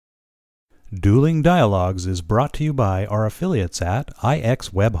Dueling Dialogues is brought to you by our affiliates at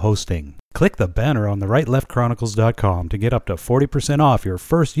IX Web Hosting. Click the banner on the rightleftchronicles.com to get up to 40% off your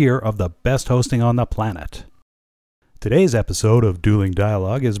first year of the best hosting on the planet. Today's episode of Dueling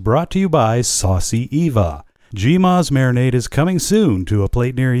Dialogue is brought to you by Saucy Eva. GMA's marinade is coming soon to a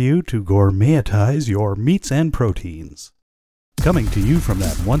plate near you to gourmetize your meats and proteins. Coming to you from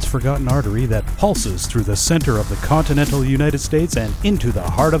that once-forgotten artery that pulses through the center of the continental United States and into the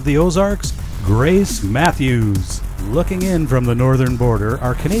heart of the Ozarks, Grace Matthews. Looking in from the northern border,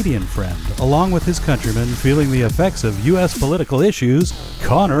 our Canadian friend, along with his countrymen feeling the effects of U.S. political issues,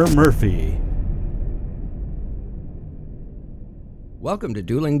 Connor Murphy. Welcome to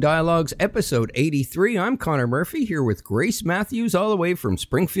Dueling Dialogues, episode 83. I'm Connor Murphy, here with Grace Matthews, all the way from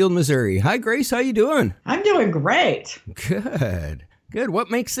Springfield, Missouri. Hi, Grace. How you doing? I'm doing great. Good. What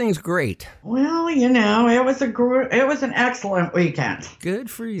makes things great? Well, it was an excellent weekend.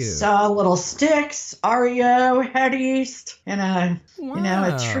 Good for you. Saw Little Styx, REO, Head East, and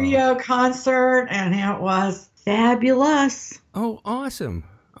a trio concert, and it was fabulous. Oh, awesome.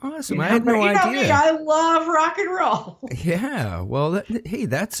 I had no idea. Me, I love rock and roll. Yeah, well,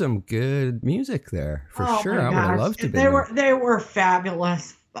 that's some good music there for sure. I would have loved to be there. They were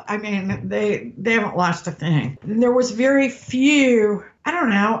fabulous. I mean, they haven't lost a thing. There was very few. I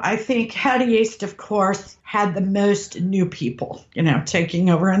don't know. I think Head East, of course, had the most new people, taking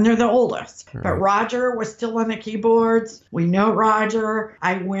over, and they're the oldest. Right. But Roger was still on the keyboards. We know Roger.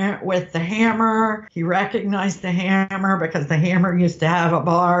 I went with the Hammer. He recognized the Hammer because the Hammer used to have a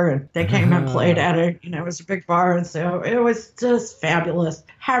bar, and they came and played at it. It was a big bar, and so it was just fabulous.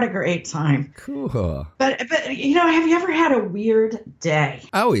 Had a great time. Cool. But have you ever had a weird day?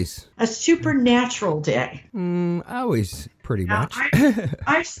 Always. A supernatural day? Always. Pretty much.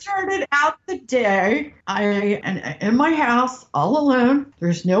 I started out the day, in my house all alone.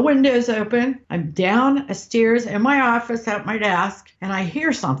 There's no windows open. I'm down a stairs in my office at my desk, and I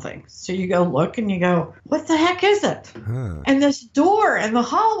hear something. So you go look and you go, what the heck is it? And this door in the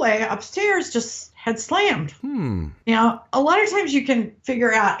hallway upstairs just had slammed. Now, a lot of times you can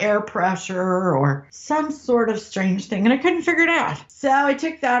figure out air pressure or some sort of strange thing, and I couldn't figure it out. So I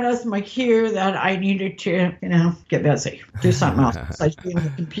took that as my cue that I needed to, get busy, do something else besides being on the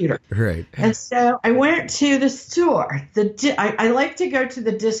computer. Right. And so I went to the store. I like to go to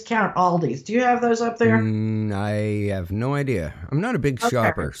the discount Aldi's. Do you have those up there? I have no idea. I'm not a big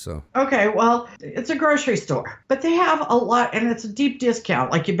shopper, so. Okay, well, it's a grocery store, but they have a lot, and it's a deep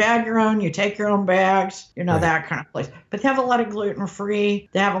discount. Like you bag your own, you take your own bags, right. That kind of place. But they have a lot of gluten-free.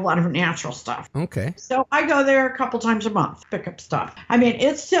 They have a lot of natural stuff. Okay. So I go there a couple times a month, pick up stuff. I mean,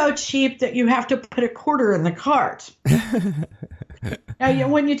 it's so cheap that you have to put a quarter in the cart. Now,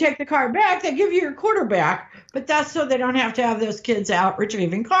 when you take the cart back, they give you your quarter back, but that's so they don't have to have those kids out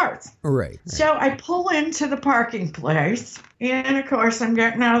retrieving carts. Right. So I pull into the parking place, and of course, I'm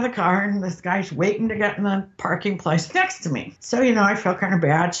getting out of the car, and this guy's waiting to get in the parking place next to me. So, I feel kind of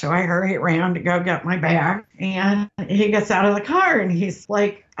bad, so I hurry around to go get my bag, and he gets out of the car, and he's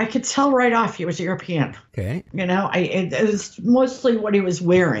like, I could tell right off he was European. Okay. It was mostly what he was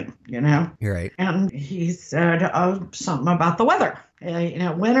wearing, You're right. And he said something about the weather.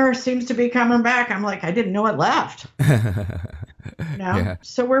 Winter seems to be coming back. I'm like, I didn't know it left. Yeah.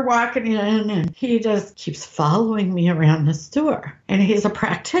 So we're walking in, and he just keeps following me around the store. And he's a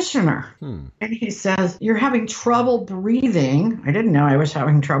practitioner. And he says, you're having trouble breathing. I didn't know I was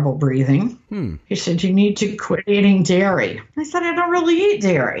having trouble breathing. He said, you need to quit eating dairy. I said, I don't really eat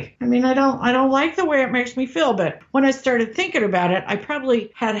dairy. I mean, I don't like the way it makes me feel. But when I started thinking about it, I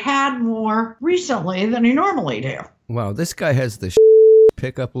probably had more recently than I normally do. Wow, this guy has the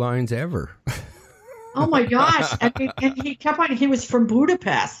pickup lines ever. Oh my gosh. And he kept on, he was from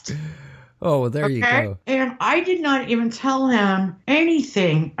Budapest. Oh, well, there you go. And I did not even tell him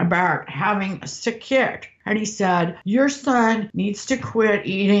anything about having a sick kid. And he said, your son needs to quit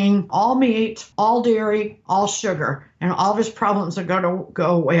eating all meat, all dairy, all sugar, and all of his problems are going to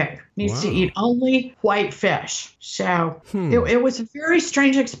go away. Needs to eat only white fish. So it was a very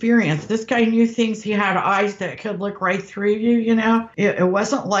strange experience. This guy knew things. He had eyes that could look right through you, It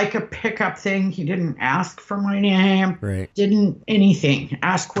wasn't like a pickup thing. He didn't ask for my name. Right. Didn't anything.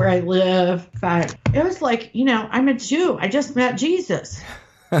 Ask where I live. But it was like, I'm a Jew. I just met Jesus.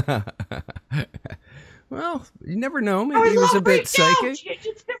 Well, you never know. Maybe he was a bit psychic.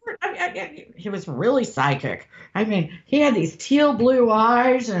 He was really psychic. I mean, he had these teal blue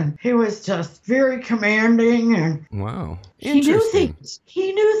eyes, and he was just very commanding. And wow. He knew things.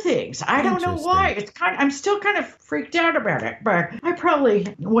 He knew things. I don't know why. I'm still kind of freaked out about it, but I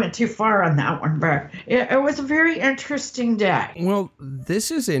probably went too far on that one. But it was a very interesting day. Well, this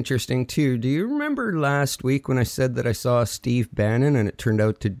is interesting too. Do you remember last week when I said that I saw Steve Bannon and it turned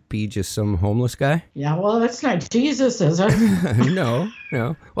out to be just some homeless guy? Yeah, well, that's not Jesus, is it? No.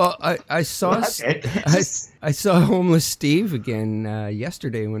 Well, I saw I saw homeless Steve again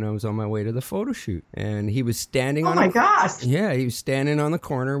yesterday when I was on my way to the photo shoot, and he was standing on. Oh my gosh! Yeah, he was standing on the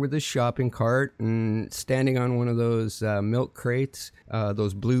corner with his shopping cart and standing on one of those milk crates,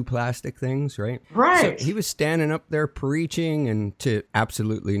 those blue plastic things, right? Right. So he was standing up there preaching and to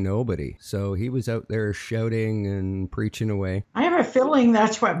absolutely nobody. So he was out there shouting and preaching away. I have a feeling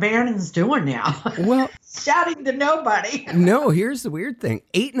that's what Bannon's doing now. Well, shouting to nobody. No, here's the weird thing.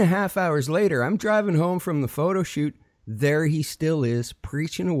 8.5 hours later, I'm driving home from the photo shoot. There he still is,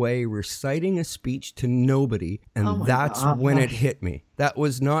 preaching away, reciting a speech to nobody. And that's when it hit me. That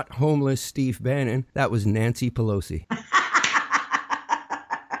was not homeless Steve Bannon. That was Nancy Pelosi.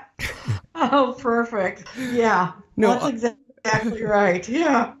 Oh, perfect. Yeah. No, that's exactly right.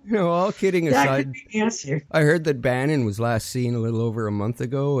 Yeah. No, all kidding aside, answer. I heard that Bannon was last seen a little over a month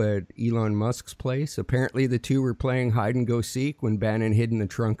ago at Elon Musk's place. Apparently, the two were playing hide and go seek when Bannon hid in the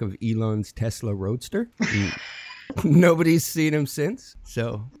trunk of Elon's Tesla Roadster. Nobody's seen him since.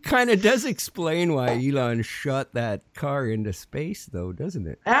 So, kind of does explain why Elon shot that car into space, though, doesn't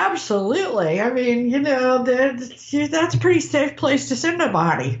it? Absolutely. I mean, that's a pretty safe place to send a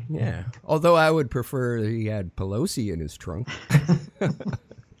body. Yeah. Although I would prefer he had Pelosi in his trunk.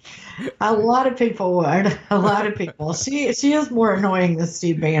 A lot of people would. A lot of people. She is more annoying than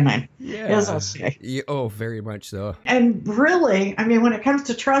Steve Bannon. Yeah. As I'll say. Yeah, oh, very much so. And really, I mean, when it comes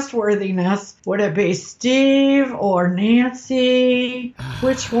to trustworthiness, would it be Steve or Nancy?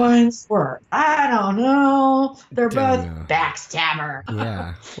 Which ones were? I don't know. They're both backstabber.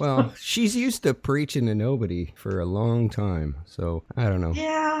 Yeah. Well, she's used to preaching to nobody for a long time. So, I don't know.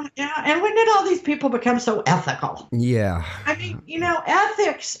 Yeah. And when did all these people become so ethical? Yeah. I mean,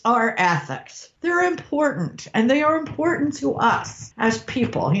 ethics are ethics. They're important, and they are important to us as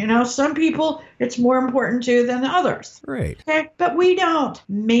people. Some people it's more important to than others. Right. Okay? But we don't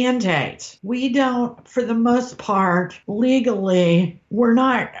mandate. We don't, for the most part, legally,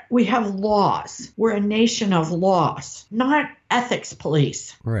 we have laws. We're a nation of laws, not ethics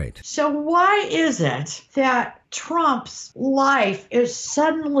police. Right. So why is it that Trump's life is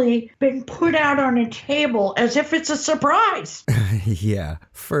suddenly being put out on a table as if it's a surprise? Yeah.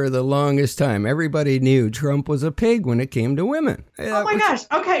 For the longest time, everybody knew Trump was a pig when it came to women. Oh my gosh.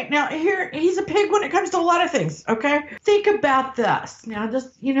 Okay. Now he's a pig when it comes to a lot of things. Okay. Think about this. Now,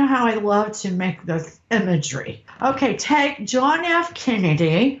 just, how I love to make this imagery. Okay. Take John F.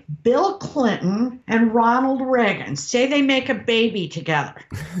 Kennedy, Bill Clinton, and Ronald Reagan. Say they make a baby together.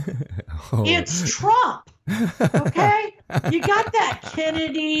 It's Trump. Okay? You got that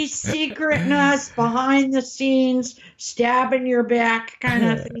Kennedy secretness behind the scenes, stabbing your back kind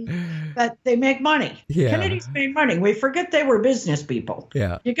of thing. But they make money. Yeah. Kennedy's made money. We forget they were business people.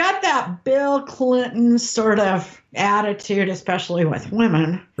 Yeah. You got that Bill Clinton sort of attitude, especially with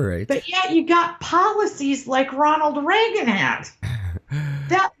women. Right. But yet you got policies like Ronald Reagan had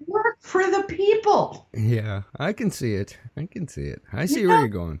that work for the people. Yeah, I can see it. I see where you're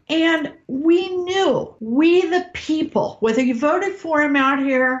going. And we the people, whether you voted for him out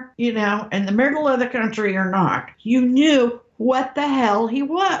here, in the middle of the country or not, you knew what the hell he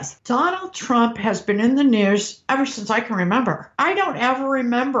was. Donald Trump has been in the news ever since I can remember. I don't ever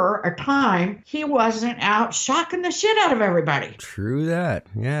remember a time he wasn't out shocking the shit out of everybody. True that.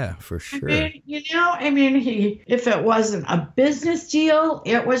 Yeah, for sure. If it wasn't a business deal,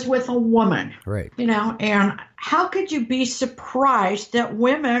 it was with a woman. Right. And how could you be surprised that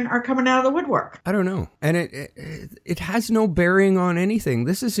women are coming out of the woodwork? I don't know. And it has no bearing on anything.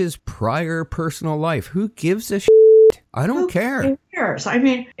 This is his prior personal life. Who gives a shit? I don't care. Who cares? I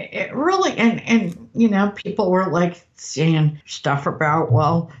mean, it really, and people were like saying stuff about,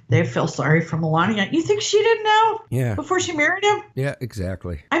 well, they feel sorry for Melania. You think she didn't know? Yeah. Before she married him? Yeah,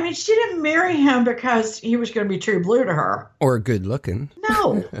 exactly. I mean, she didn't marry him because he was going to be true blue to her. Or good looking.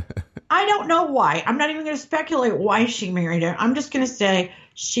 No. I don't know why. I'm not even going to speculate why she married him. I'm just going to say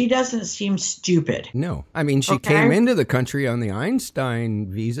she doesn't seem stupid. No. I mean, she came into the country on the Einstein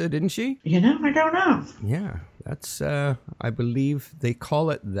visa, didn't she? I don't know. Yeah. That's, I believe they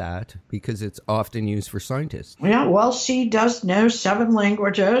call it that because it's often used for scientists. Yeah, well, she does know 7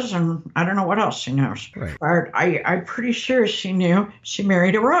 languages, and I don't know what else she knows. Right. But I'm pretty sure she knew she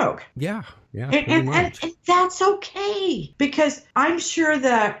married a rogue. Yeah. Yeah, and that's okay, because I'm sure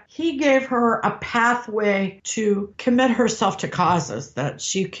that he gave her a pathway to commit herself to causes that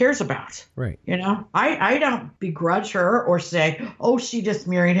she cares about. Right. You know, I don't begrudge her or say, oh, she just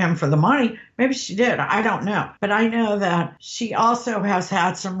married him for the money. Maybe she did. I don't know. But I know that she also has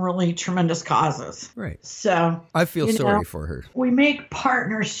had some really tremendous causes. Right. So I feel sorry for her. We make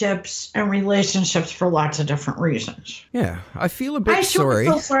partnerships and relationships for lots of different reasons. Yeah, I feel a bit sorry.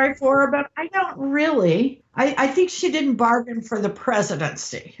 I feel sorry for her, but I don't really. I think she didn't bargain for the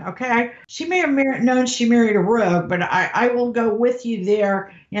presidency, okay? She may have known she married a rogue, but I will go with you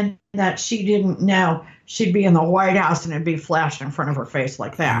there in that she didn't know she'd be in the White House and it'd be flashed in front of her face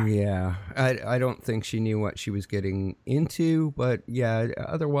like that. Yeah, I don't think she knew what she was getting into, but yeah,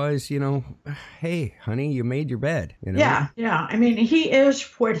 otherwise, you know, hey, honey, you made your bed, you know? Yeah. I mean, he is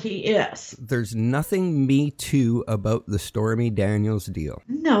what he is. There's nothing Me Too about the Stormy Daniels deal.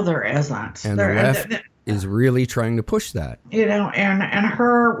 No, there isn't. And the left is really trying to push that. You know, and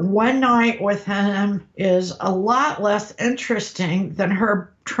her one night with him is a lot less interesting than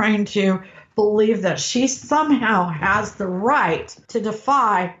her trying to believe that she somehow has the right to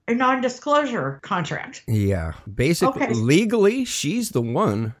defy a non-disclosure contract. Yeah. Basically, legally, she's the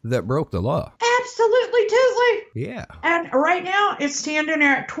one that broke the law. Absolutely, Tisley. Yeah. And right now, it's standing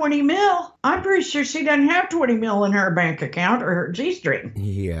at 20 mil. I'm pretty sure she doesn't have 20 mil in her bank account or her G-string.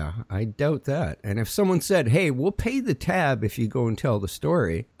 Yeah, I doubt that. And if someone said, hey, we'll pay the tab if you go and tell the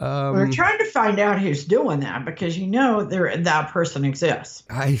story. We're trying to find out who's doing that, because you know that person exists.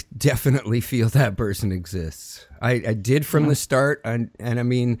 I definitely feel that person exists. I did from the start. And I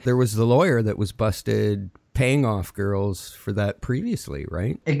mean, there was the lawyer that was busted paying off girls for that previously,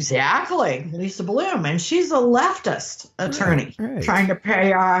 right? Exactly. Lisa Bloom. And she's a leftist attorney trying to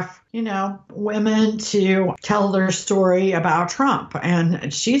pay off, you know, women to tell their story about Trump.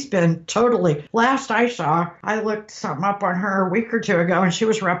 And she's been totally, last I saw, I looked something up on her a week or two ago, and she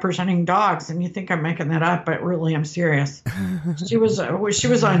was representing dogs. And you think I'm making that up, but really I'm serious. She was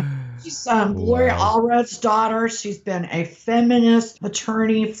on... She's Gloria Allred's daughter. She's been a feminist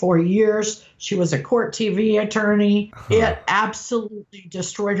attorney for years. She was a court TV attorney. It absolutely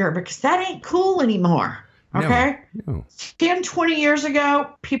destroyed her, because that ain't cool anymore. Okay? No. 10, 20 years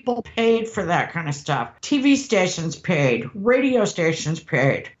ago, people paid for that kind of stuff. TV stations paid. Radio stations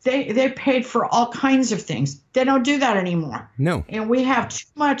paid. They paid for all kinds of things. They don't do that anymore. No. And we have too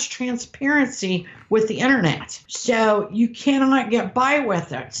much transparency with the internet. So you cannot get by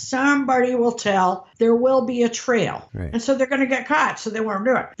with it. Somebody will tell. There will be a trail. Right. And so they're going to get caught, so they won't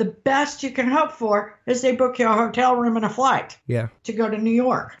do it. The best you can hope for is they book you a hotel room and a flight to go to New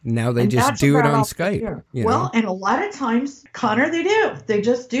York. Now they just do it on Skype. Well, and a lot of times, Connor, they do. They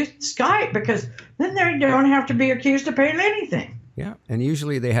just do Skype, because then they don't have to be accused of paying anything. Yeah, and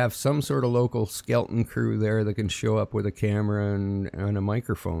usually they have some sort of local skeleton crew there that can show up with a camera and a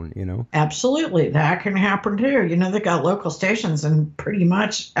microphone, you know? Absolutely. That can happen too. You know, they got local stations in pretty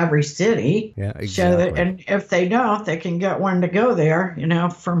much every city. Yeah, exactly. And if they don't, they can get one to go there, you know,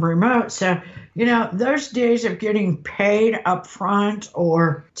 from remote. So, you know, those days of getting paid up front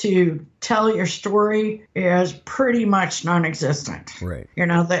or to tell your story is pretty much non-existent. Right. You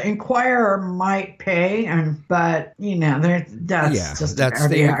know, the Inquirer might pay, but you know, that's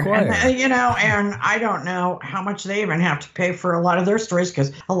the Inquirer. And, you know, and I don't know how much they even have to pay for a lot of their stories,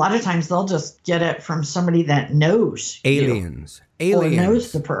 because a lot of times they'll just get it from somebody that knows aliens. Or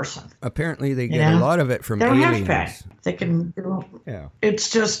knows the person. Apparently they get a lot of it from aliens. They don't have to pay. They can do. Yeah. It's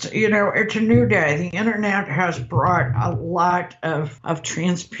just, you know, it's a new day. The internet has brought a lot of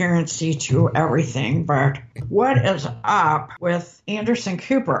transparency to everything. But what is up with Anderson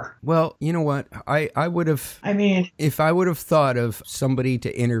Cooper? Well, you know what? I would have... I mean... If I would have thought of somebody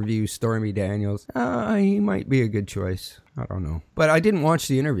to interview Stormy Daniels, he might be a good choice. I don't know. But I didn't watch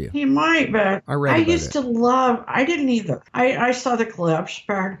the interview. He might, but I didn't either. I saw the clips,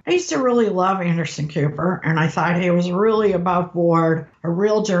 but I used to really love Anderson Cooper, and I thought he was really above board, a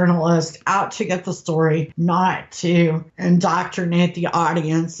real journalist, out to get the story, not to indoctrinate the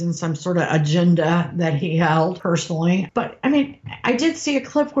audience in some sort of agenda that he held personally. But, I mean, I did see a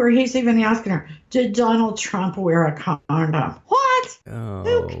clip where he's even asking her, did Donald Trump wear a condom? What? Oh,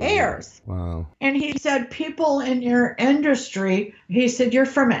 who cares? Wow. And he said, people in your industry, he said, you're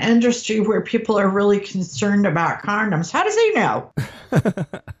from an industry where people are really concerned about condoms. How does he know?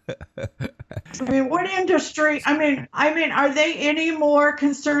 I mean, what industry? I mean, are they any more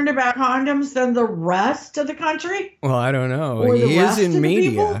concerned about condoms than the rest of the country? Well, I don't know. He is in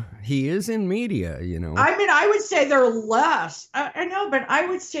media. he is in media, you know. I mean, I would say they're less. I know, but I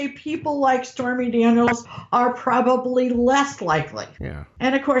would say people like Stormy Daniels are probably less likely. Yeah.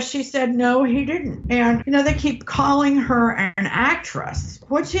 And of course, she said, no, he didn't. And, you know, they keep calling her an actress.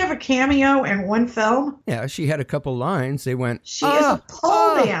 Would she have a cameo in one film? Yeah, she had a couple lines. They went, She is a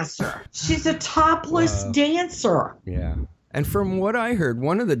pole dancer. She's a topless dancer. Yeah. And from what I heard,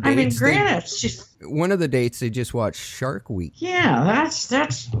 one of the dates, I mean, granted, she's... one of the dates they just watched Shark Week. Yeah,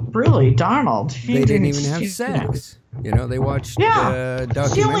 that's really Donald. They didn't even have sex. You know, they watched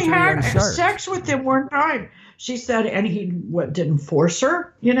documentary she only had on sharks. sex with him one time. She said, and he didn't force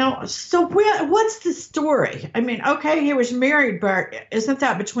her, you know. So what's the story? I mean, okay, he was married, but isn't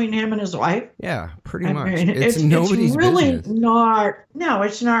that between him and his wife? Yeah, pretty much. Mean, it's nobody's really business. No,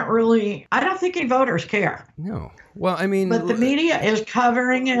 it's not really. I don't think any voters care. No. Well, I mean. But the media is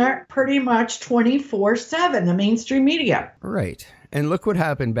covering it pretty much 24/7, the mainstream media. Right. And look what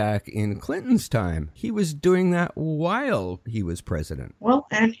happened back in Clinton's time. He was doing that while he was president. Well,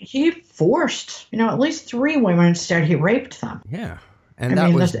 and he forced, you know, at least 3 women said he raped them. Yeah. And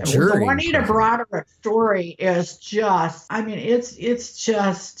that was the during Juanita Broaddrick story is just, I mean, it's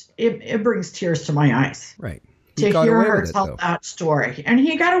just, it brings tears to my eyes. Right. To hear her tell that story. And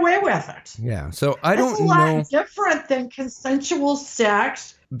he got away with it. Yeah. So I don't know. That's a lot different than consensual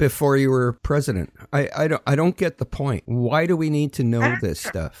sex. Before you were president. I don't get the point. Why do we need to know this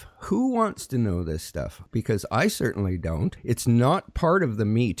stuff? Who wants to know this stuff? Because I certainly don't. It's not part of the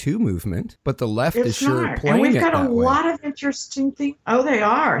Me Too movement, but the left is sure playing it. And we've got a way. lot of interesting things. Oh, they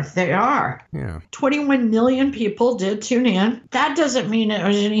are. They are. Yeah. 21 million people did tune in. That doesn't mean it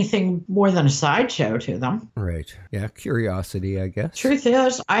was anything more than a sideshow to them. Right. Yeah. Curiosity, I guess. Truth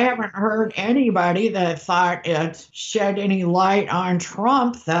is, I haven't heard anybody that thought it shed any light on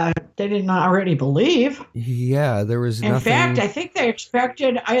Trump that they didn't already believe. Yeah, there was nothing. In fact, I think they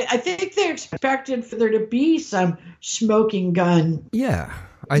expected. I think they expected for there to be some smoking gun. Yeah,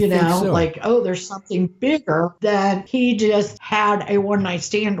 I think so. Like, oh, there's something bigger than he just had a one-night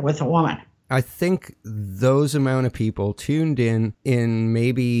stand with a woman. I think those amount of people tuned in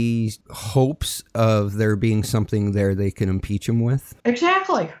maybe hopes of there being something there they can impeach him with.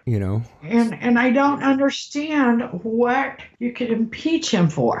 Exactly. You know? And I don't understand what you could impeach him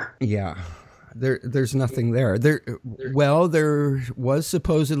for. Yeah. There's nothing there. There was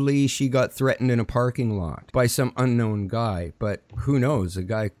supposedly she got threatened in a parking lot by some unknown guy, but who knows? A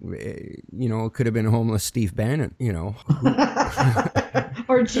guy, you know, could have been homeless Steve Bannon, you know.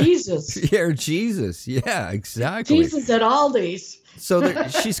 Or Jesus. Yeah, or Jesus. Yeah, exactly. Jesus at Aldi's. So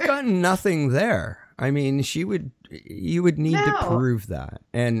she's got nothing there. I mean, you would need to prove that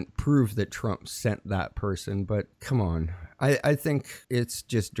and prove that Trump sent that person. But come on, I think it's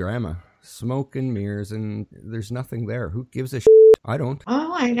just drama. Smoke and mirrors, and there's nothing there. Who gives a shit? I don't.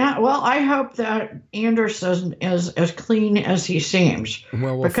 Oh, I know. Well, I hope that Anderson is as clean as he seems.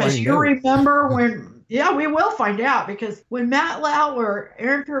 Well, because you remember when... Yeah, we will find out, because when Matt Lauer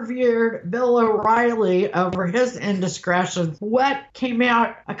interviewed Bill O'Reilly over his indiscretions, what came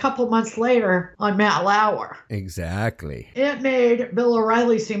out a couple months later on Matt Lauer? Exactly. It made Bill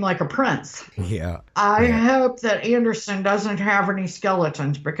O'Reilly seem like a prince. Yeah. I hope that Anderson doesn't have any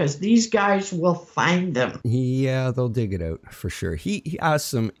skeletons, because these guys will find them. Yeah, they'll dig it out for sure. He asked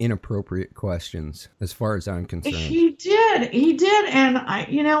some inappropriate questions, as far as I'm concerned. He did,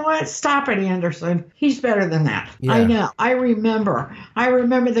 and you know what? Stop it, Anderson. He's better than that. Yeah. I know. I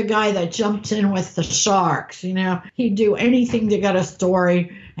remember the guy that jumped in with the sharks. You know, he'd do anything to get a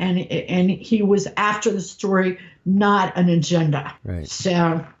story, and he was after the story, not an agenda. Right.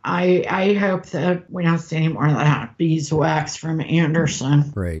 So I hope that we don't see any more of that beeswax from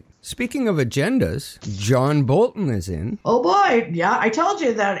Anderson. Right. Speaking of agendas, John Bolton is in. Oh boy, yeah, I told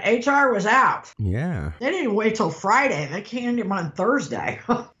you that HR was out. Yeah. They didn't wait till Friday. They canned him on Thursday.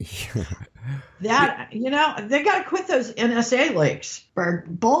 That, you know, they got to quit those NSA leaks.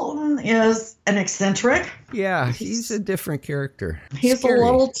 Bolton is an eccentric. Yeah, he's a different character. He's Scary. a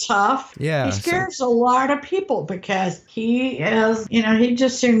little tough. Yeah. He scares a lot of people because he is, you know, he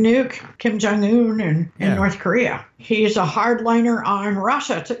just soon nuke Kim Jong-un in North Korea. He's a hardliner on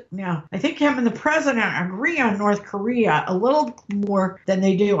Russia. Now, I think him and the president agree on North Korea a little more than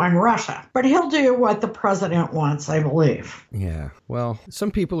they do on Russia. But he'll do what the president wants, I believe. Yeah. Well,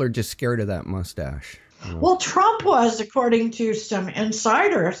 some people are just scared of that mustache. Well, Trump was, according to some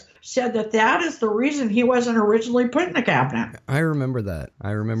insiders, said that is the reason he wasn't originally put in the cabinet. I remember that.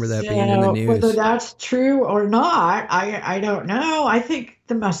 Being in the news. Whether that's true or not, I don't know. I think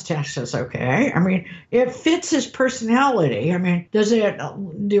the mustache is okay. I mean, it fits his personality. I mean,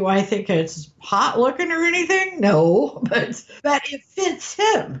 do I think it's hot looking or anything? No, but it fits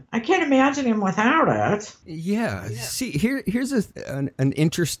him. I can't imagine him without it. Yeah. See, here's an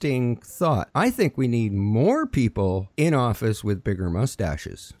interesting thought. I think we need more people in office with bigger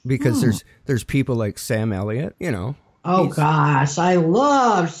mustaches because there's people like Sam Elliott, you know. Oh, gosh, I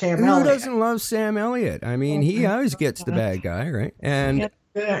love Sam Elliott. Who doesn't love Sam Elliott? I mean, he always gets the bad guy, right? And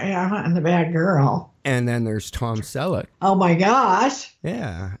the bad girl. And then there's Tom Selleck. Oh, my gosh.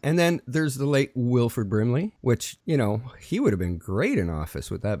 Yeah. And then there's the late Wilford Brimley, which, you know, he would have been great in office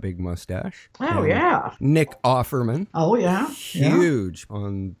with that big mustache. Oh, yeah. Nick Offerman. Oh, yeah. Huge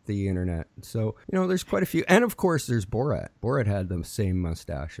on the internet. So, you know, there's quite a few. And, of course, there's Borat. Borat had the same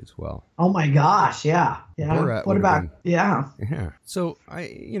mustache as well. Oh, my gosh. Yeah. Yeah. Borat what about, Yeah. So,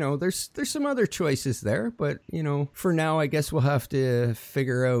 there's some other choices there. But, you know, for now, I guess we'll have to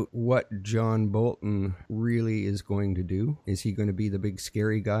figure out what John Bolton really is going to do. Is he going to be the big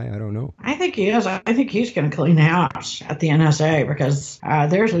scary guy? I don't know. I think he is. I think he's going to clean house at the NSA because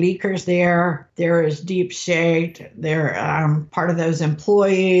there's leakers there. There is deep state. They're part of those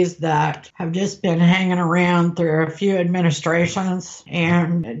employees that have just been hanging around through a few administrations,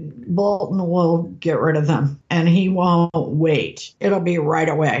 and Bolton will get rid of them, and he won't wait. It'll be right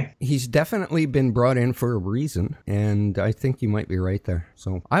away. He's definitely been brought in for a reason, and I think you might be right there.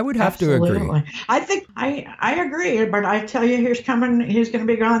 So I would have to agree. I agree, but I tell you, he's going to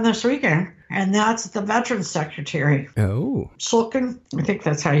be gone this weekend, and that's the Veterans Secretary. Oh. Shulkin, I think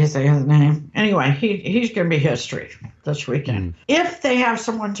that's how you say his name. Anyway, he's going to be history this weekend. If they have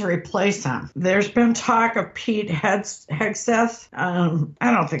someone to replace him, there's been talk of Pete Hegseth.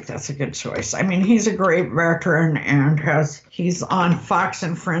 I don't think that's a good choice. I mean, he's a great veteran and he's on Fox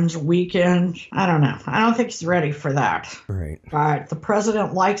and Friends weekend. I don't know. I don't think he's ready for that. Right. But the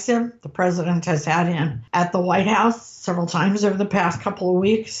president likes him. The president has had him at the White House several times over the past couple of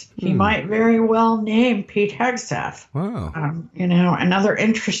weeks. He might very well name Pete Hegseth. Wow. You know, another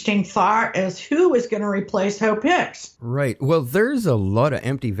interesting thought is who is going to replace Hope Hicks? Right. Well, there's a lot of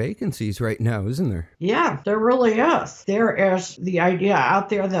empty vacancies right now, isn't there? Yeah, there really is. There is the idea out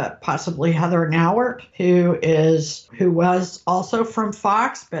there that possibly Heather Nauert, who was also from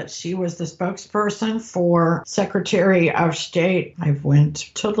Fox, but she was the spokesperson for Secretary of State. I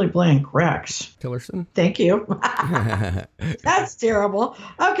went totally blank. Rex Tillerson. Thank you. That's terrible.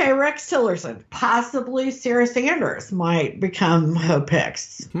 Okay, Rex Tillerson. Possibly Sarah Sanders might become Hope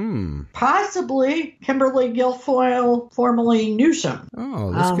Hicks. Possibly Kimberly Guilfoyle, formerly Newsom.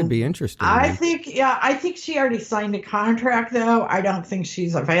 Oh, this could be interesting. I think she already signed a contract, though. I don't think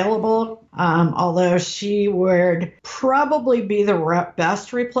she's available. Although she would probably be the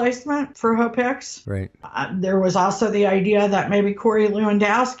best replacement for Hope Hicks. Right. There was also the idea that maybe Corey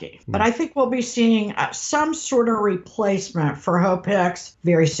Lewandowski. But I think we'll be seeing some sort of replacement for Hope Hicks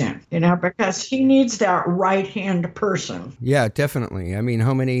very soon, you know, because he needs that right-hand person. Yeah, definitely. I mean,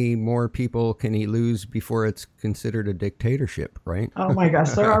 how many more people can he lose before it's considered a dictatorship, right? Oh, my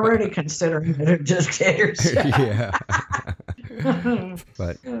gosh. They're already considering it a dictatorship. Yeah.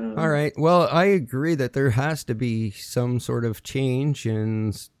 But, all right. Well, I agree that there has to be some sort of change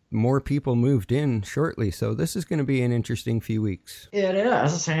and more people moved in shortly. So this is going to be an interesting few weeks. It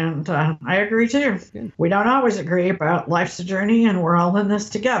is. And I agree, too. Good. We don't always agree, but life's a journey and we're all in this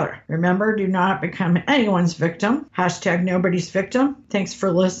together. Remember, do not become anyone's victim. #nobody's victim. Thanks for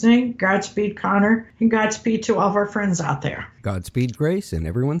listening. Godspeed, Connor, and Godspeed to all of our friends out there. Godspeed, Grace, and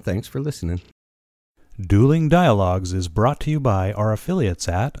everyone, thanks for listening. Dueling Dialogues is brought to you by our affiliates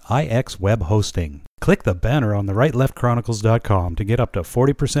at IX Web Hosting. Click the banner on the rightleftchronicles.com to get up to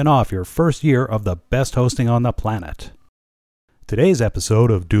 40% off your first year of the best hosting on the planet. Today's episode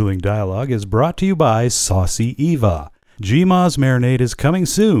of Dueling Dialogue is brought to you by Saucy Eva. GMA's marinade is coming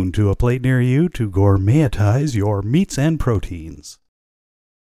soon to a plate near you to gourmetize your meats and proteins.